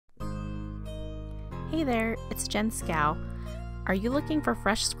Hey there, it's Jen Schow. Are you looking for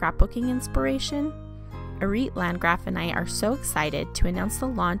fresh scrapbooking inspiration? Arit Landgraf and I are so excited to announce the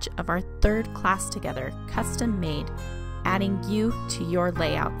launch of our third class together, Custom Made, adding you to your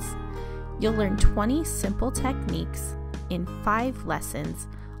layouts. You'll learn 20 simple techniques in 5 lessons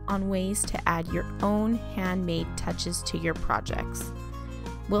on ways to add your own handmade touches to your projects.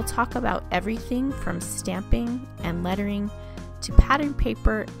 We'll talk about everything from stamping and lettering to pattern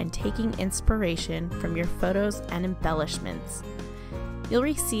paper and taking inspiration from your photos and embellishments. You'll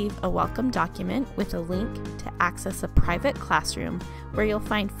receive a welcome document with a link to access a private classroom where you'll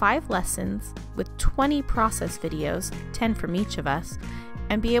find 5 lessons with 20 process videos, 10 from each of us,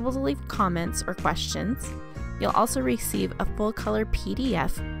 and be able to leave comments or questions. You'll also receive a full-color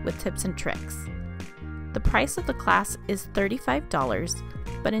PDF with tips and tricks. The price of the class is $35,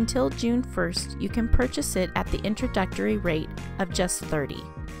 but until June 1st, you can purchase it at the introductory rate of just $30.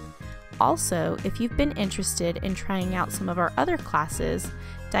 Also, if you've been interested in trying out some of our other classes,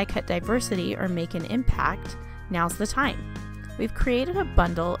 Die Cut Diversity or Make an Impact, now's the time. We've created a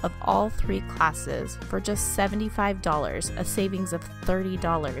bundle of all 3 classes for just $75, a savings of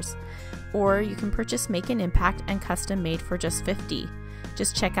 $30. Or you can purchase Make an Impact and Custom Made for just $50.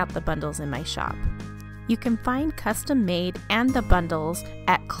 Just check out the bundles in my shop. You can find Custom Made and the bundles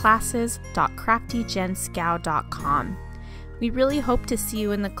at classes.craftygenschow.com. We really hope to see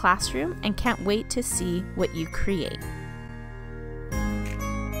you in the classroom and can't wait to see what you create.